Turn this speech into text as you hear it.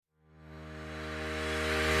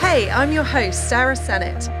Hey, I'm your host, Sarah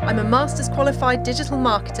Sennett. I'm a Master's Qualified Digital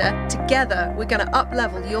Marketer. Together, we're going to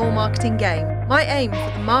up-level your marketing game. My aim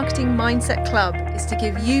for the Marketing Mindset Club is to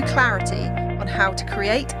give you clarity on how to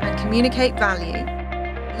create and communicate value.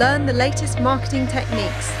 Learn the latest marketing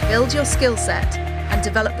techniques, build your skill set, and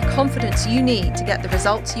develop the confidence you need to get the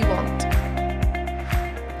results you want.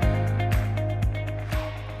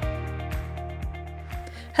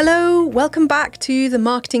 Hello, welcome back to the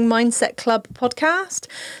Marketing Mindset Club podcast.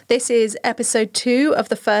 This is episode 2 of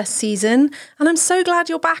the first season, and I'm so glad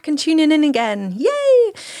you're back and tuning in again.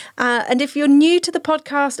 Yay! And if you're new to the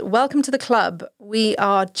podcast, welcome to the club. We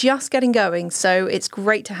are just getting going, so it's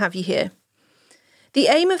great to have you here. The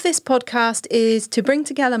aim of this podcast is to bring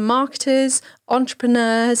together marketers,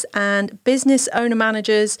 entrepreneurs, and business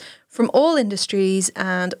owner-managers from all industries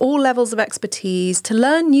and all levels of expertise to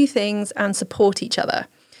learn new things and support each other.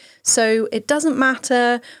 So it doesn't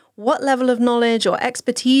matter what level of knowledge or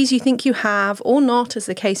expertise you think you have or not, as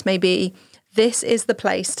the case may be, this is the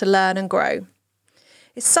place to learn and grow.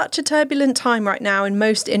 It's such a turbulent time right now in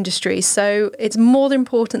most industries, so it's more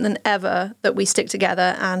important than ever that we stick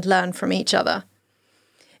together and learn from each other.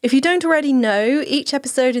 If you don't already know, each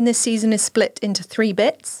episode in this season is split into 3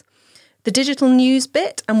 bits. The digital news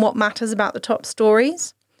bit and what matters about the top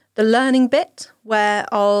stories. The learning bit, where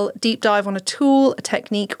I'll deep dive on a tool, a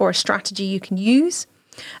technique, or a strategy you can use.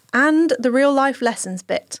 And the real life lessons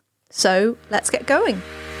bit. So let's get going.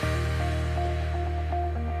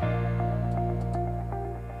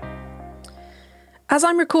 As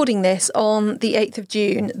I'm recording this on the 8th of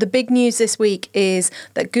June, the big news this week is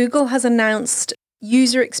that Google has announced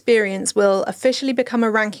user experience will officially become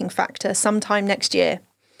a ranking factor sometime next year.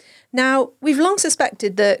 Now, we've long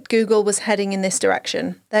suspected that Google was heading in this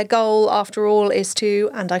direction. Their goal, after all, is to,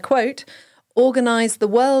 and I quote, organise the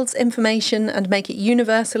world's information and make it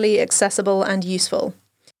universally accessible and useful.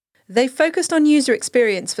 They've focused on user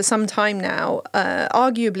experience for some time now,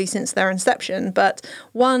 arguably since their inception, but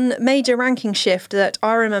one major ranking shift that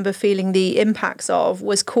I remember feeling the impacts of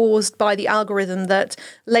was caused by the algorithm that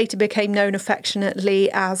later became known affectionately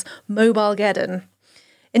as Mobilegeddon.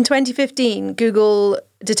 In 2015, Google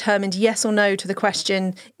determined yes or no to the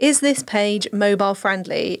question, is this page mobile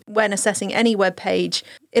friendly? When assessing any web page,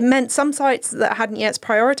 it meant some sites that hadn't yet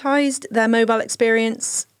prioritised their mobile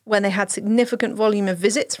experience when they had significant volume of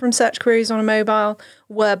visits from search queries on a mobile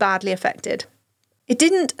were badly affected. It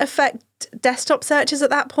didn't affect desktop searches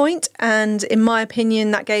at that point, and in my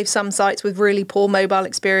opinion, that gave some sites with really poor mobile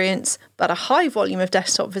experience, but a high volume of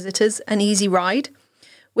desktop visitors, an easy ride,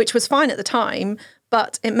 which was fine at the time,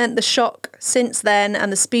 but it meant the shock since then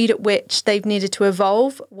and the speed at which they've needed to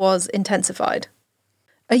evolve was intensified.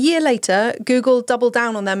 A year later, Google doubled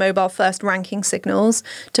down on their mobile-first ranking signals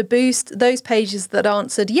to boost those pages that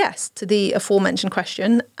answered yes to the aforementioned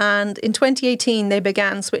question, and in 2018 they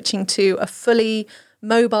began switching to a fully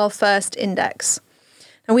mobile-first index.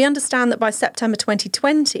 Now, we understand that by September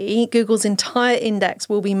 2020, Google's entire index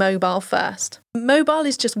will be mobile-first. Mobile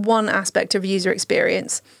is just one aspect of user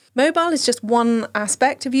experience.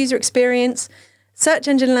 Search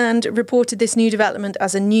Engine Land reported this new development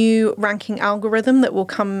as a new ranking algorithm that will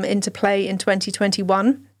come into play in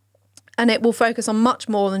 2021, and it will focus on much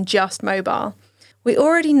more than just mobile. We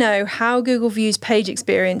already know how Google views page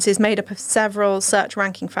experience is made up of several search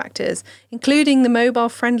ranking factors, including the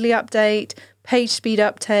mobile-friendly update, page speed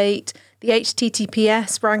update, the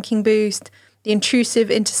HTTPS ranking boost, the intrusive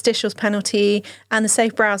interstitials penalty, and the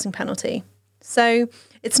safe browsing penalty. So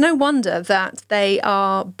it's no wonder that they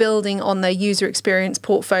are building on their user experience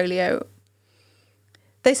portfolio.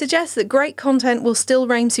 They suggest that great content will still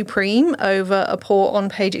reign supreme over a poor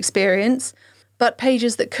on-page experience, but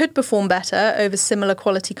pages that could perform better over similar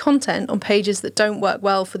quality content on pages that don't work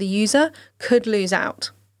well for the user could lose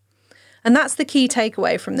out. And that's the key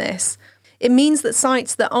takeaway from this. It means that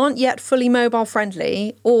sites that aren't yet fully mobile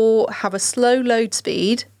friendly or have a slow load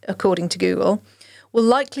speed, according to Google, will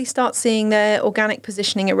likely start seeing their organic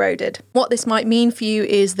positioning eroded. What this might mean for you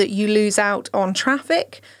is that you lose out on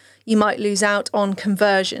traffic, you might lose out on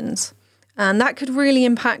conversions, and that could really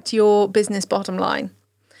impact your business bottom line.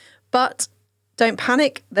 But don't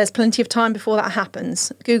panic, there's plenty of time before that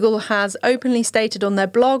happens. Google has openly stated on their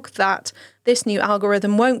blog that this new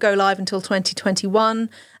algorithm won't go live until 2021,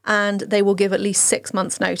 and they will give at least 6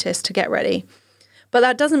 months' notice to get ready. But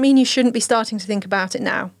that doesn't mean you shouldn't be starting to think about it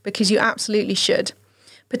now, because you absolutely should.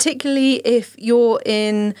 Particularly if you're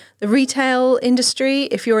in the retail industry,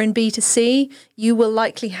 if you're in B2C, you will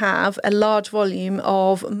likely have a large volume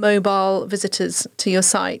of mobile visitors to your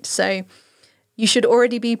site. So You should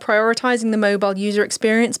already be prioritizing the mobile user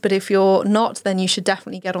experience, but if you're not, then you should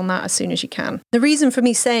definitely get on that as soon as you can. The reason for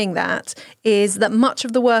me saying that is that much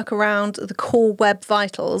of the work around the core web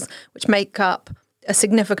vitals, which make up a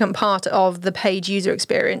significant part of the paid user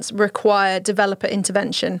experience, require developer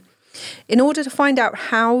intervention. In order to find out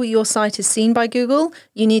how your site is seen by Google,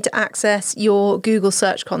 you need to access your Google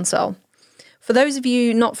Search Console. For those of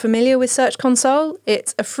you not familiar with Search Console,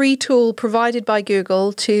 it's a free tool provided by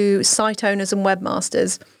Google to site owners and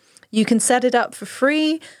webmasters. You can set it up for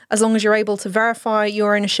free as long as you're able to verify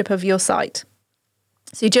your ownership of your site.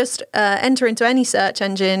 So you just enter into any search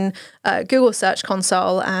engine, Google Search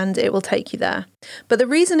Console, and it will take you there. But the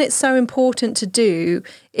reason it's so important to do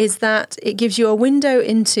is that it gives you a window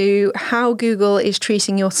into how Google is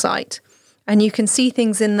treating your site. And you can see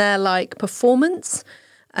things in there like performance,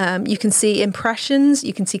 you can see impressions,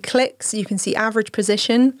 you can see clicks, you can see average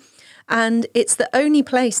position. And it's the only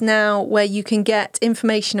place now where you can get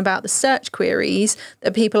information about the search queries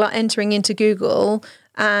that people are entering into Google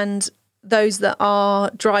and those that are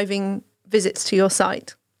driving visits to your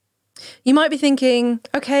site. You might be thinking,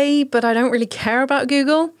 okay, but I don't really care about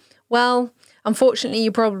Google. Well, unfortunately,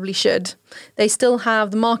 you probably should. They still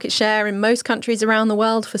have the market share in most countries around the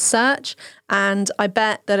world for search, and I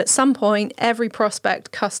bet that at some point, every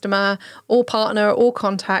prospect, customer, or partner or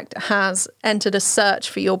contact has entered a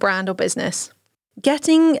search for your brand or business.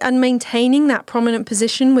 Getting and maintaining that prominent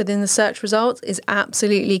position within the search results is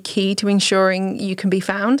absolutely key to ensuring you can be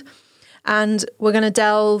found. And we're going to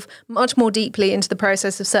delve much more deeply into the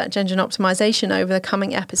process of search engine optimization over the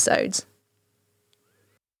coming episodes.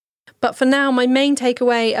 But for now, my main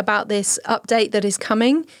takeaway about this update that is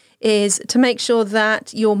coming is to make sure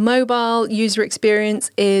that your mobile user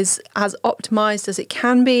experience is as optimized as it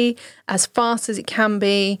can be, as fast as it can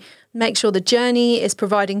be. Make sure the journey is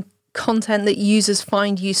providing content that users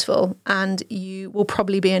find useful, and you will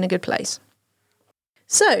probably be in a good place.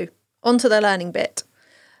 So, on to the learning bit.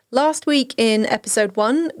 Last week in episode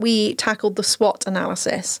 1, we tackled the SWOT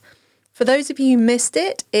analysis. For those of you who missed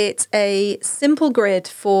it, it's a simple grid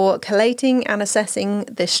for collating and assessing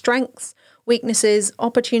the strengths, weaknesses,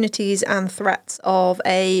 opportunities, and threats of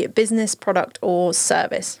a business, product, or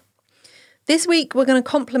service. This week, we're going to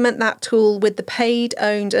complement that tool with the paid,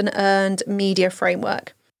 owned, and earned media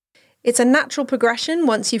framework. It's a natural progression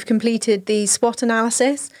once you've completed the SWOT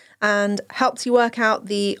analysis and helps you work out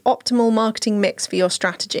the optimal marketing mix for your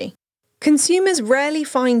strategy. Consumers rarely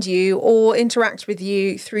find you or interact with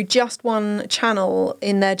you through just one channel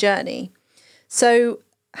in their journey. So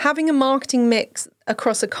having a marketing mix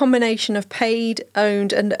across a combination of paid,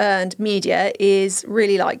 owned, and earned media is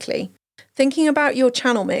really likely. Thinking about your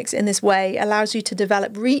channel mix in this way allows you to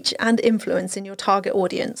develop reach and influence in your target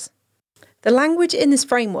audience. The language in this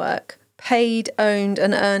framework, paid, owned,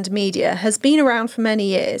 and earned media, has been around for many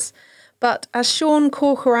years. But as Sean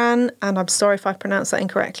Corcoran, and I'm sorry if I pronounced that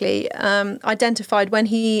incorrectly, identified when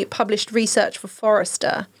he published research for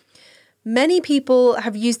Forrester, many people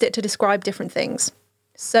have used it to describe different things.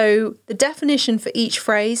 So the definition for each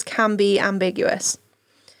phrase can be ambiguous.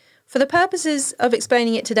 For the purposes of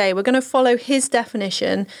explaining it today, we're going to follow his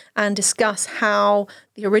definition and discuss how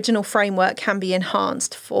the original framework can be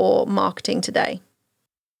enhanced for marketing today.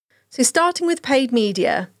 So starting with paid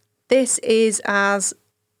media, this is as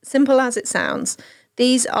simple as it sounds.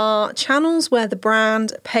 These are channels where the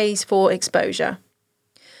brand pays for exposure.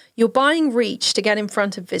 You're buying reach to get in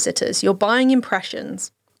front of visitors. You're buying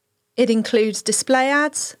impressions. It includes display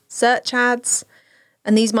ads, search ads,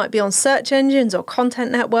 and these might be on search engines or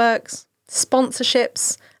content networks,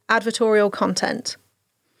 sponsorships, advertorial content.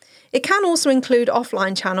 It can also include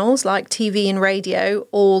offline channels like TV and radio,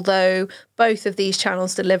 although both of these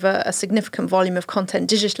channels deliver a significant volume of content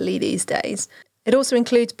digitally these days. It also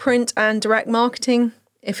includes print and direct marketing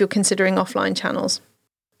if you're considering offline channels.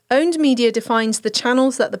 Owned media defines the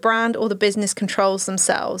channels that the brand or the business controls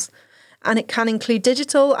themselves, and it can include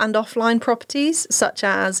digital and offline properties such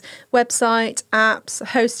as website, apps,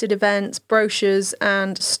 hosted events, brochures,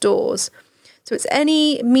 and stores. So it's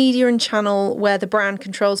any media and channel where the brand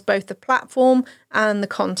controls both the platform and the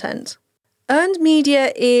content. Earned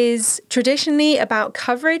media is traditionally about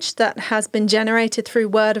coverage that has been generated through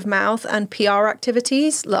word of mouth and PR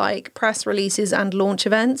activities like press releases and launch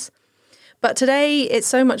events. But today it's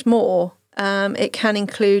so much more. It can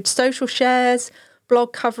include social shares,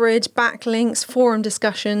 blog coverage, backlinks, forum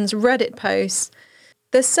discussions, Reddit posts.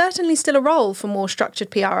 There's certainly still a role for more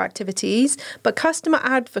structured PR activities, but customer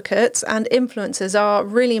advocates and influencers are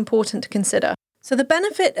really important to consider. So the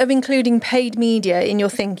benefit of including paid media in your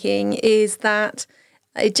thinking is that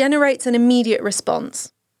it generates an immediate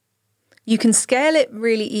response. You can scale it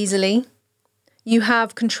really easily. You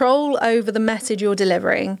have control over the message you're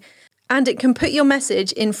delivering, and it can put your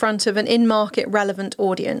message in front of an in-market relevant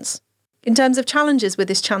audience. In terms of challenges with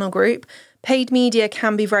this channel group, paid media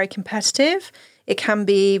can be very competitive. It can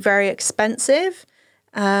be very expensive.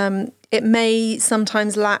 It may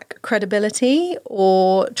sometimes lack credibility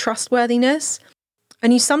or trustworthiness.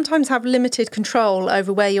 And you sometimes have limited control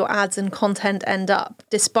over where your ads and content end up,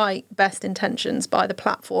 despite best intentions by the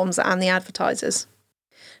platforms and the advertisers.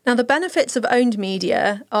 Now, the benefits of owned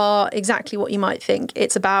media are exactly what you might think.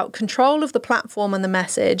 It's about control of the platform and the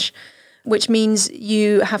message, which means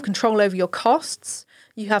you have control over your costs,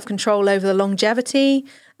 you have control over the longevity,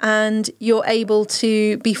 and you're able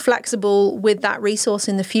to be flexible with that resource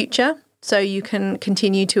in the future, so you can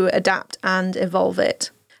continue to adapt and evolve it.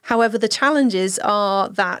 However, the challenges are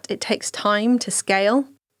that it takes time to scale.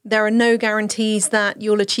 There are no guarantees that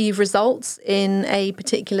you'll achieve results in a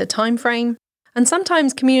particular time frame. And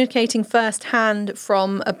sometimes communicating firsthand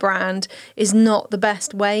from a brand is not the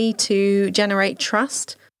best way to generate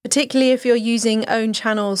trust, particularly if you're using own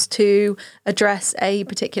channels to address a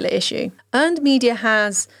particular issue. Earned media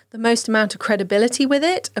has the most amount of credibility with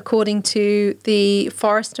it, according to the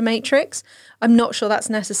Forrester Matrix. I'm not sure that's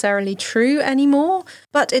necessarily true anymore,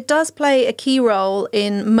 but it does play a key role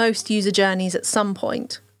in most user journeys at some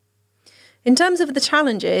point. In terms of the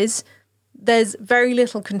challenges, there's very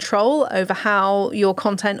little control over how your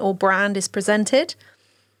content or brand is presented.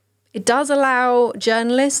 It does allow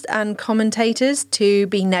journalists and commentators to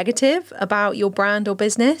be negative about your brand or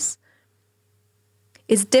business.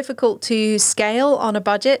 It's difficult to scale on a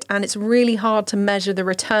budget, and it's really hard to measure the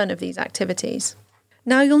return of these activities.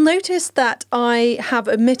 Now, you'll notice that I have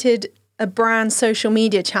omitted a brand's social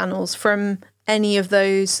media channels from any of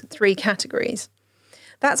those three categories.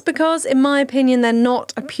 That's because, in my opinion, they're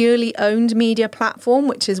not a purely owned media platform,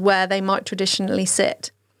 which is where they might traditionally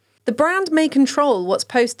sit. The brand may control what's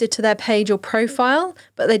posted to their page or profile,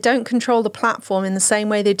 but they don't control the platform in the same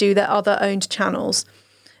way they do their other owned channels.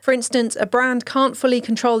 For instance, a brand can't fully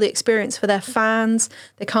control the experience for their fans.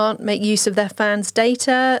 They can't make use of their fans'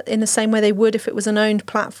 data in the same way they would if it was an owned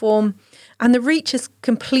platform. And the reach is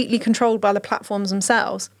completely controlled by the platforms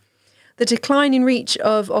themselves. The decline in reach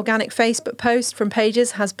of organic Facebook posts from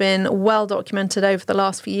pages has been well documented over the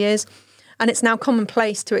last few years, and it's now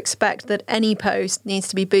commonplace to expect that any post needs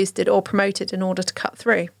to be boosted or promoted in order to cut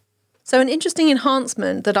through. So an interesting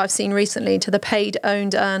enhancement that I've seen recently to the paid,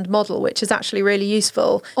 owned, earned model, which is actually really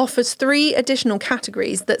useful, offers 3 additional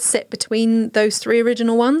categories that sit between those 3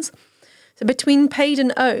 original ones. So between paid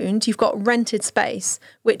and owned, you've got rented space,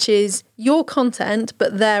 which is your content,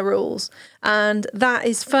 but their rules. And that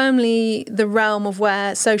is firmly the realm of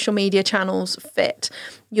where social media channels fit.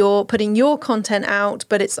 You're putting your content out,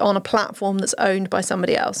 but it's on a platform that's owned by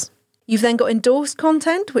somebody else. You've then got endorsed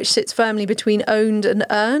content, which sits firmly between owned and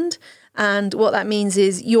earned. And what that means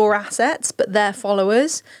is your assets, but their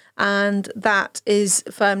followers. And that is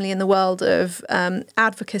firmly in the world of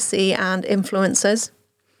advocacy and influencers.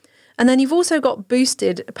 And then you've also got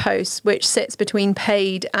boosted posts, which sits between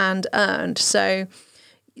paid and earned. So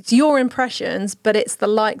it's your impressions, but it's the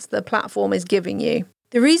likes the platform is giving you.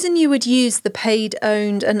 The reason you would use the paid,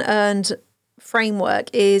 owned and earned framework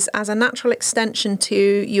is as a natural extension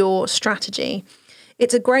to your strategy.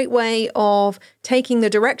 It's a great way of taking the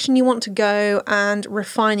direction you want to go and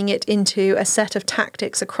refining it into a set of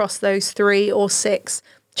tactics across those 3 or 6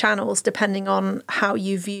 channels, depending on how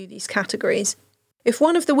you view these categories. If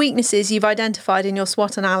one of the weaknesses you've identified in your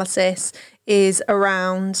SWOT analysis is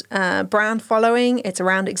around brand following, it's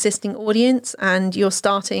around existing audience, and you're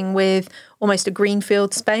starting with almost a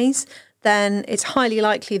greenfield space, then it's highly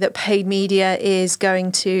likely that paid media is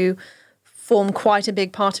going to form quite a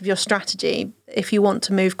big part of your strategy if you want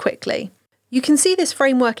to move quickly. You can see this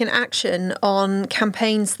framework in action on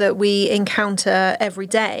campaigns that we encounter every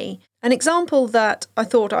day. An example that I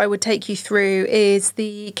thought I would take you through is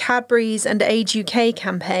the Cadbury's and Age UK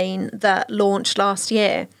campaign that launched last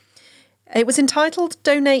year. It was entitled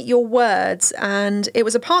Donate Your Words, and it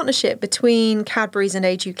was a partnership between Cadbury's and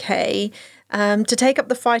Age UK to take up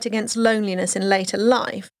the fight against loneliness in later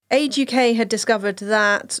life. Age UK had discovered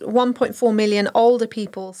that 1.4 million older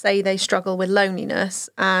people say they struggle with loneliness,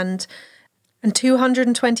 and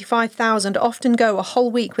 225,000 often go a whole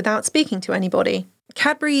week without speaking to anybody.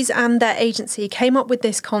 Cadbury's and their agency came up with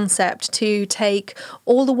this concept to take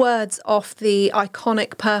all the words off the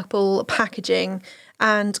iconic purple packaging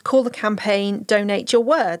and call the campaign Donate Your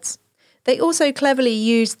Words. They also cleverly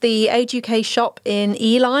used the Age UK shop in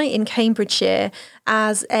Ely in Cambridgeshire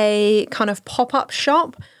as a kind of pop-up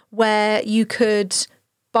shop where you could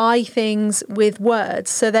buy things with words.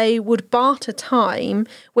 So they would barter time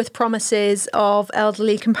with promises of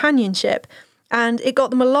elderly companionship. And it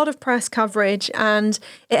got them a lot of press coverage, and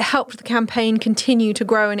it helped the campaign continue to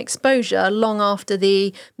grow in exposure long after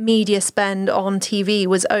the media spend on TV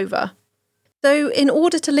was over. So in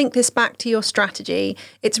order to link this back to your strategy,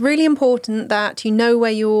 it's really important that you know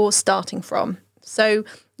where you're starting from. So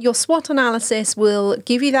your SWOT analysis will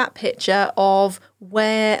give you that picture of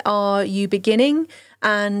where are you beginning,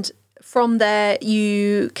 and from there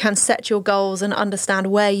you can set your goals and understand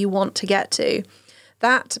where you want to get to.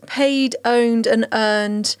 That paid, owned and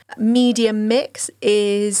earned media mix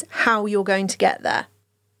is how you're going to get there.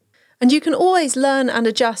 And you can always learn and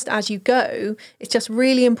adjust as you go. It's just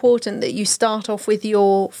really important that you start off with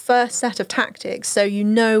your first set of tactics so you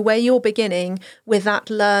know where you're beginning with that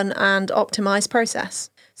learn and optimize process.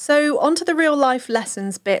 So onto the real life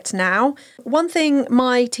lessons bit now. One thing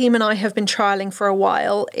my team and I have been trialing for a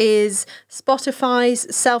while is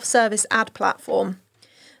Spotify's self-service ad platform.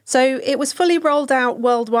 So it was fully rolled out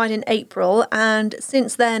worldwide in April, and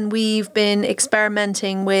since then we've been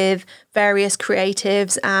experimenting with various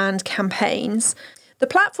creatives and campaigns. The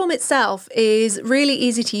platform itself is really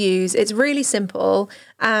easy to use, it's really simple,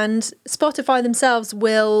 and Spotify themselves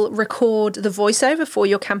will record the voiceover for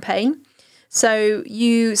your campaign. So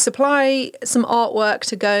you supply some artwork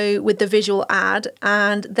to go with the visual ad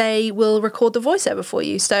and they will record the voiceover for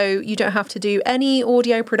you. So you don't have to do any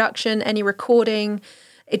audio production, any recording.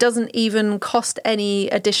 It doesn't even cost any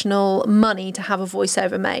additional money to have a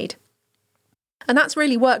voiceover made. And that's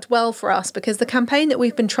really worked well for us because the campaign that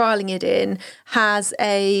we've been trialling it in has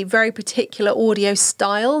a very particular audio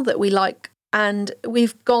style that we like. And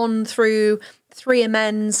we've gone through 3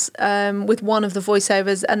 amends with one of the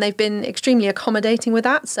voiceovers and they've been extremely accommodating with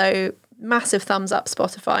that. So massive thumbs up,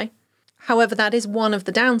 Spotify. However, that is one of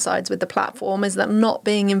the downsides with the platform, is that not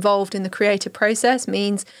being involved in the creative process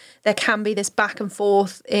means there can be this back and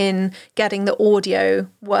forth in getting the audio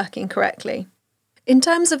working correctly. In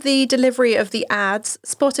terms of the delivery of the ads,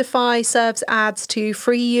 Spotify serves ads to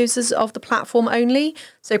free users of the platform only,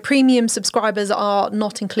 so premium subscribers are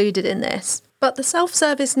not included in this. But the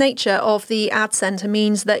self-service nature of the ad center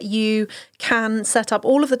means that you can set up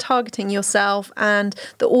all of the targeting yourself and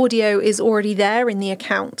the audio is already there in the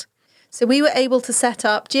account. So we were able to set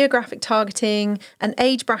up geographic targeting, an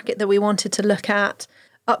age bracket that we wanted to look at,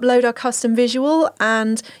 upload our custom visual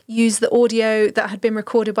and use the audio that had been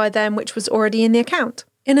recorded by them, which was already in the account.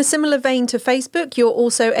 In a similar vein to Facebook, you're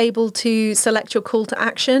also able to select your call to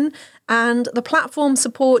action, and the platform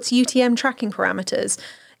supports UTM tracking parameters.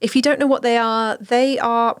 If you don't know what they are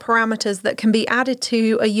parameters that can be added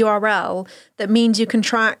to a URL that means you can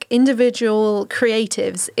track individual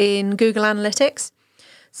creatives in Google Analytics.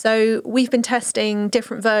 So we've been testing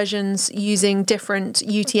different versions using different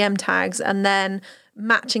UTM tags and then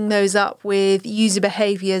matching those up with user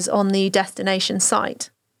behaviors on the destination site.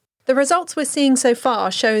 The results we're seeing so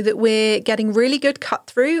far show that we're getting really good cut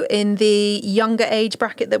through in the younger age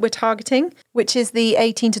bracket that we're targeting, which is the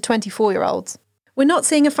 18 to 24-year-olds. We're not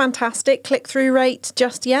seeing a fantastic click-through rate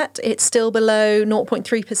just yet. It's still below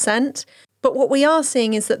 0.3%. But what we are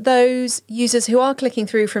seeing is that those users who are clicking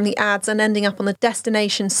through from the ads and ending up on the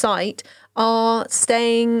destination site are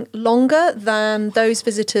staying longer than those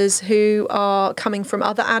visitors who are coming from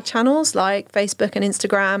other ad channels like Facebook and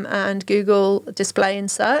Instagram and Google display and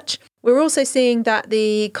search. We're also seeing that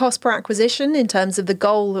the cost per acquisition in terms of the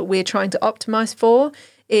goal that we're trying to optimize for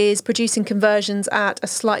is producing conversions at a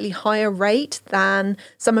slightly higher rate than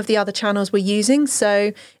some of the other channels we're using.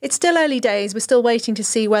 So it's still early days. We're still waiting to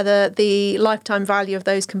see whether the lifetime value of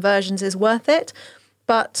those conversions is worth it.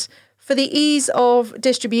 But for the ease of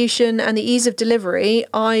distribution and the ease of delivery,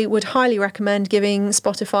 I would highly recommend giving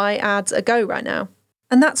Spotify ads a go right now.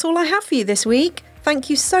 And that's all I have for you this week. Thank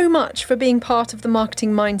you so much for being part of the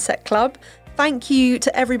Marketing Mindset Club. Thank you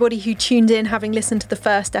to everybody who tuned in having listened to the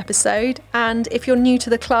first episode. And if you're new to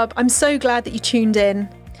the club, I'm so glad that you tuned in.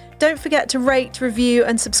 Don't forget to rate, review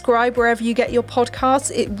and subscribe wherever you get your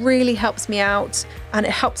podcasts. It really helps me out and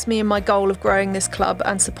it helps me in my goal of growing this club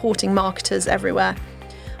and supporting marketers everywhere.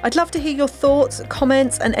 I'd love to hear your thoughts,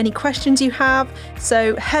 comments and any questions you have.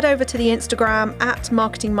 So head over to the Instagram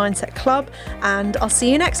 @Marketing Mindset Club and I'll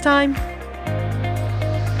see you next time.